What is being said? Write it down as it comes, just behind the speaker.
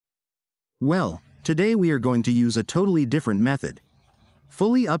Well, today we are going to use a totally different method.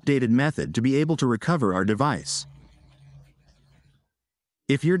 Fully updated method to be able to recover our device.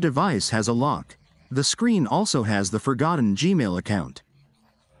 If your device has a lock, the screen also has the forgotten Gmail account.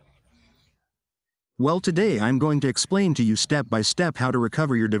 Well, today I'm going to explain to you step by step how to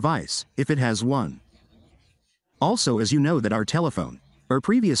recover your device, if it has one. Also, as you know that our telephone, or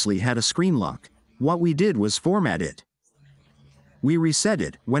previously had a screen lock, what we did was format it. We reset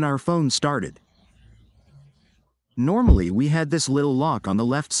it when our phone started. Normally we had this little lock on the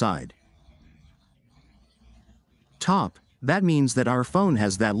left side. Top, that means that our phone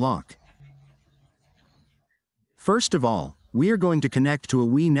has that lock. First of all, we are going to connect to a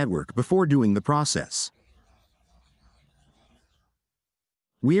Wi-Fi network before doing the process.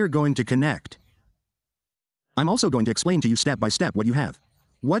 We are going to connect. I'm also going to explain to you step by step what you have.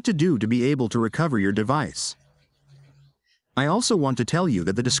 What to do to be able to recover your device. I also want to tell you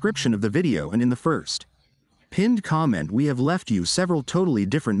that the description of the video and in the first pinned comment we have left you several totally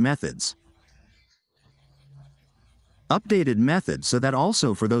different methods. Updated methods so that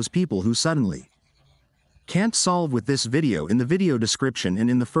also for those people who suddenly can't solve with this video, in the video description and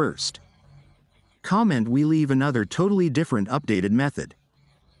in the first comment we leave another totally different updated method.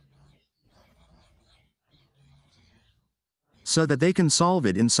 So that they can solve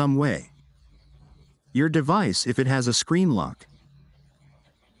it in some way. Your device if it has a screen lock.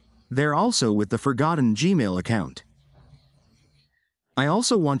 They're also with the forgotten Gmail account. I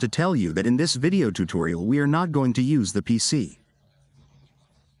also want to tell you that in this video tutorial we are not going to use the PC.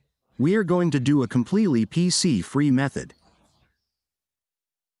 We are going to do a completely PC-free method.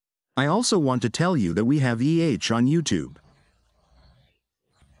 I also want to tell you that we have on YouTube.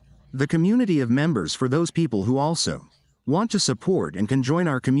 The community of members for those people who also want to support and can join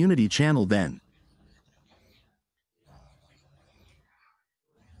our community channel then.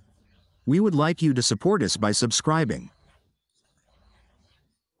 We would like you to support us by subscribing.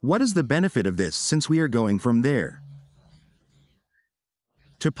 What is the benefit of this since we are going from there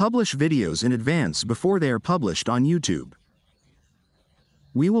to publish videos in advance before they are published on YouTube?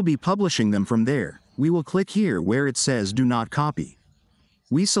 We will be publishing them from there. We will click here where it says do not copy.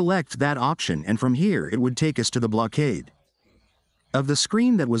 We select that option and from here it would take us to the blockade of the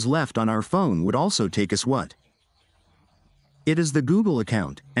screen that was left on our phone would also take us what? It is the Google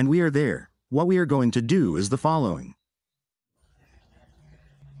account, and we are there. What we are going to do is the following.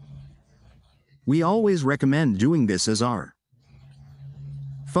 We always recommend doing this as our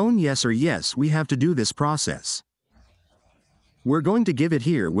phone yes or yes we have to do this process. We're going to give it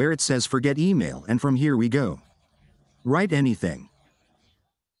here where it says forget email and from here we go. Write anything.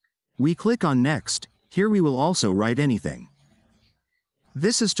 We click on next, here we will also write anything.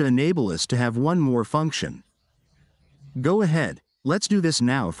 This is to enable us to have one more function. Go ahead, let's do this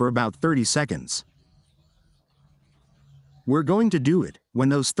now for about 30 seconds. We're going to do it, when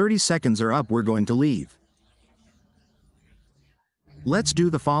those 30 seconds are up we're going to leave. Let's do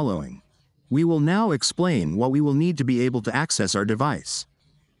the following. We will now explain what we will need to be able to access our device.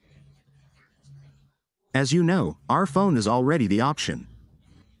 As you know, our phone is already the option.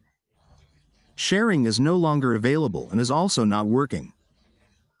 Sharing is no longer available and is also not working.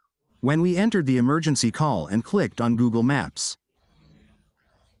 When we entered the emergency call and clicked on Google Maps,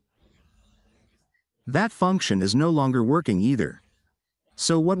 that function is no longer working either.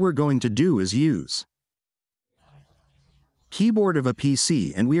 So what we're going to do is use keyboard of a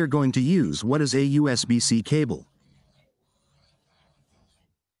PC and we are going to use what is a USB-C cable.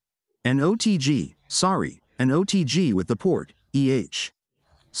 An OTG with the port EH.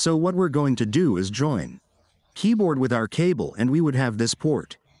 So what we're going to do is join keyboard with our cable and we would have this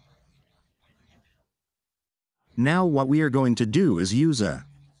port. Now what we are going to do is use a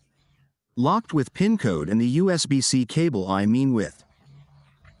locked with pin code and the USB-C cable with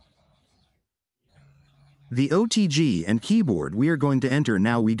the OTG and keyboard we are going to enter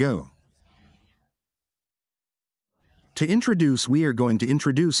now we go. To introduce we are going to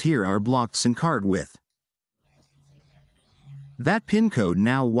introduce here our blocked SIM card with that pin code.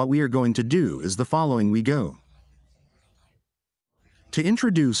 Now what we are going to do is the following we go. To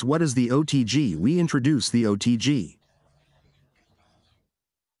introduce what is the OTG we introduce the OTG.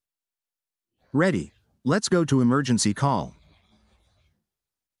 Ready, let's go to emergency call.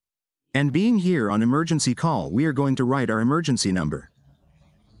 And being here on emergency call we are going to write our emergency number.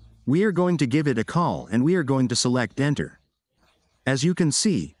 We are going to give it a call and we are going to select enter. As you can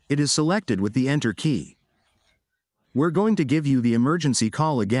see, it is selected with the enter key. We're going to give you the emergency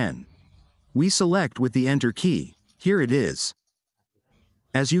call again. We select with the enter key, here it is.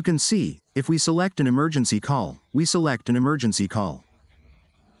 As you can see, if we select an emergency call, we select an emergency call.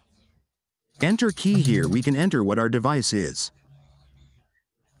 Enter key here. We can enter what our device is.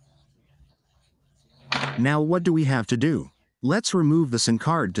 Now what do we have to do? Let's remove the SIM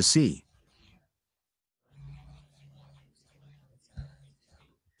card to see.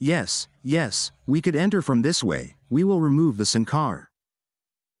 Yes, we could enter from this way. We will remove the SIM card.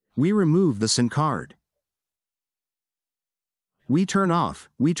 We remove the SIM card. We turn off,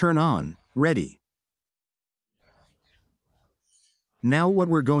 we turn on, ready. Now what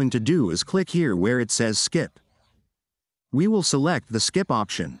we're going to do is click here where it says skip. We will select the skip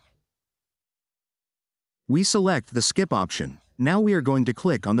option. We select the skip option. Now we are going to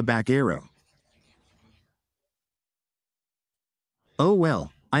click on the back arrow. Oh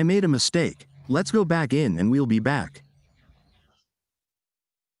well, I made a mistake. Let's go back in and we'll be back.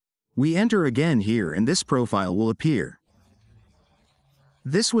 We enter again here and this profile will appear.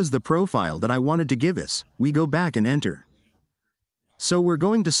 This was the profile that I wanted to give us. We go back and enter. So we're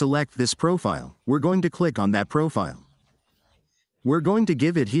going to select this profile. We're going to click on that profile. We're going to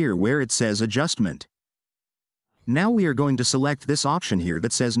give it here where it says adjustment. Now we are going to select this option here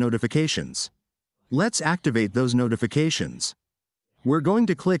that says notifications. Let's activate those notifications. We're going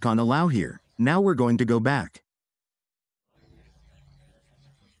to click on allow here. Now we're going to go back.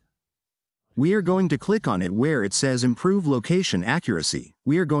 We are going to click on it where it says improve location accuracy.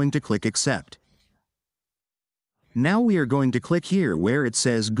 We are going to click accept. Now we are going to click here where it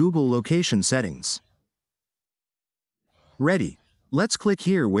says Google location settings. Ready. Let's click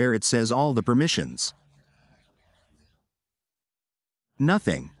here where it says all the permissions.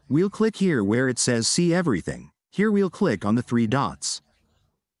 Nothing. We'll click here where it says see everything. Here we'll click on the 3 dots.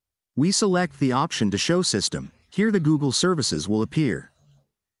 We select the option to show system. Here the Google services will appear.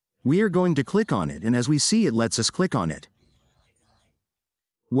 We are going to click on it and as we see it lets us click on it.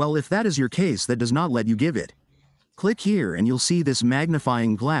 Well, if that is your case that does not let you give it. Click here and you'll see this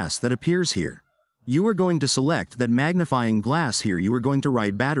magnifying glass that appears here. You are going to select that magnifying glass here. You are going to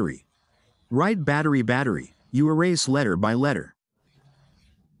write battery. Write battery. You erase letter by letter.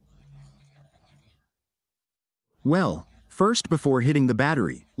 Well, first before hitting the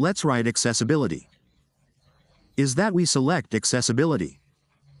battery, let's write accessibility. Is that we select accessibility.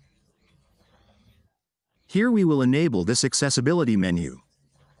 Here we will enable this accessibility menu.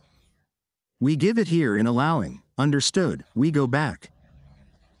 We give it here in allowing, understood, we go back.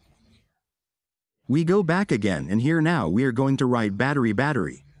 We go back again and here now we are going to write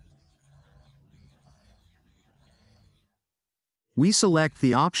battery. We select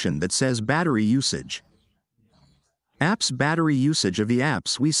the option that says battery usage. Apps battery usage of the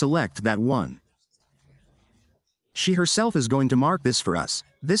apps, we select that one. She herself is going to mark this for us.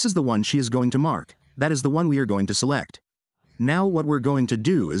 This is the one she is going to mark. That is the one we are going to select. Now what we're going to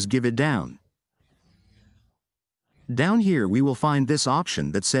do is give it down. Down here we will find this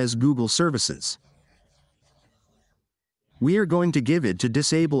option that says Google services. We are going to give it to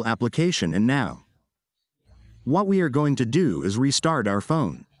disable application and now. What we are going to do is restart our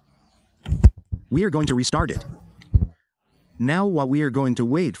phone. We are going to restart it. Now what we are going to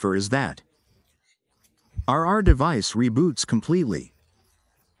wait for is that our device reboots completely.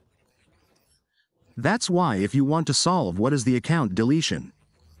 That's why if you want to solve what is the account deletion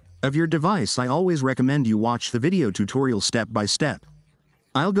of your device, I always recommend you watch the video tutorial step by step.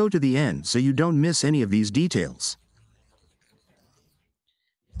 I'll go to the end so you don't miss any of these details.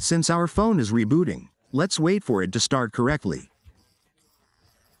 Since our phone is rebooting, let's wait for it to start correctly.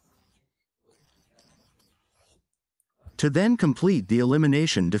 To then complete the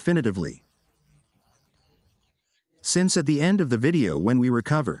elimination definitively. Since at the end of the video when we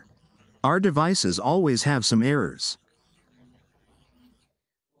recover, our devices always have some errors.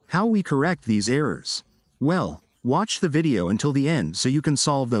 How we correct these errors? Well, watch the video until the end so you can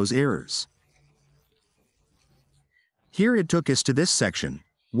solve those errors. Here it took us to this section.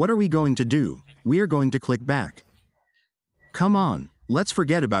 What are we going to do? We are going to click back. Come on, let's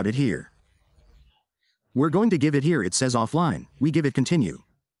forget about it here. We're going to give it here it says offline. We give it continue.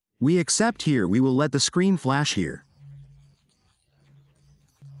 We accept here. We will let the screen flash here.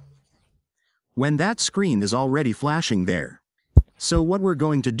 When that screen is already flashing there. So what we're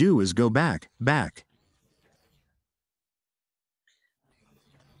going to do is go back.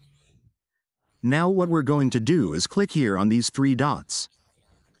 Now what we're going to do is click here on these 3 dots.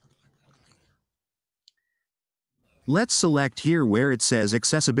 Let's select here where it says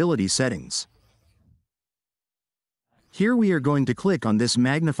accessibility settings. Here we are going to click on this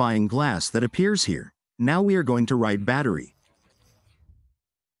magnifying glass that appears here. Now we are going to write battery.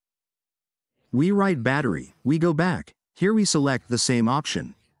 We write battery, we go back. Here we select the same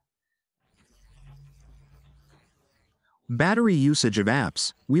option. Battery usage of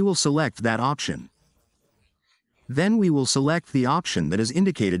apps, we will select that option. Then we will select the option that is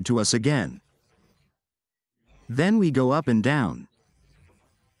indicated to us again. Then we go up and down.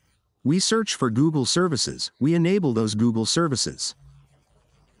 We search for Google services, we enable those Google services.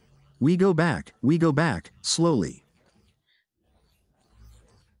 We go back, slowly.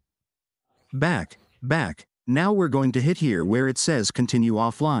 Back. Now we're going to hit here where it says continue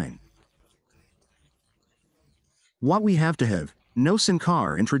offline. What we have to have, no SIM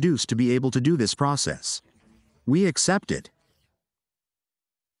card introduced to be able to do this process. We accept it.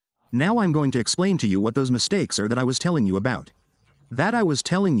 Now I'm going to explain to you what those mistakes are that I was telling you about. That I was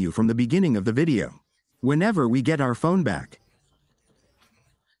telling you from the beginning of the video. Whenever we get our phone back,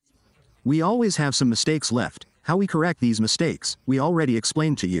 we always have some mistakes left. How we correct these mistakes, we already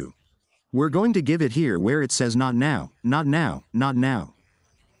explained to you. We're going to give it here where it says not now, not now, not now.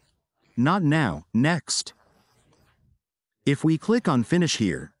 Not now, next. If we click on finish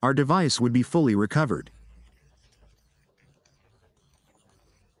here, our device would be fully recovered.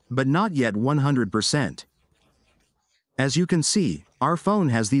 But not yet 100%. As you can see, our phone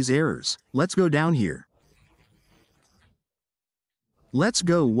has these errors. Let's go down here. Let's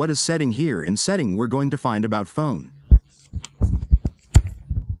go what is setting here. In setting we're going to find about phone.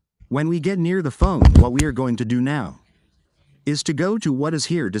 When we get near the phone, what we are going to do now is to go to what is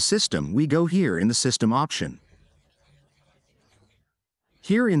here to system. We go here in the system option.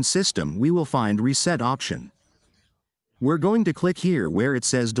 Here in system we will find reset option. We're going to click here where it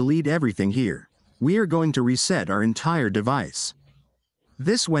says delete everything here. We are going to reset our entire device.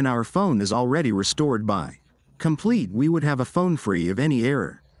 This when our phone is already restored by complete, we would have a phone free of any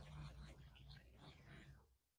error.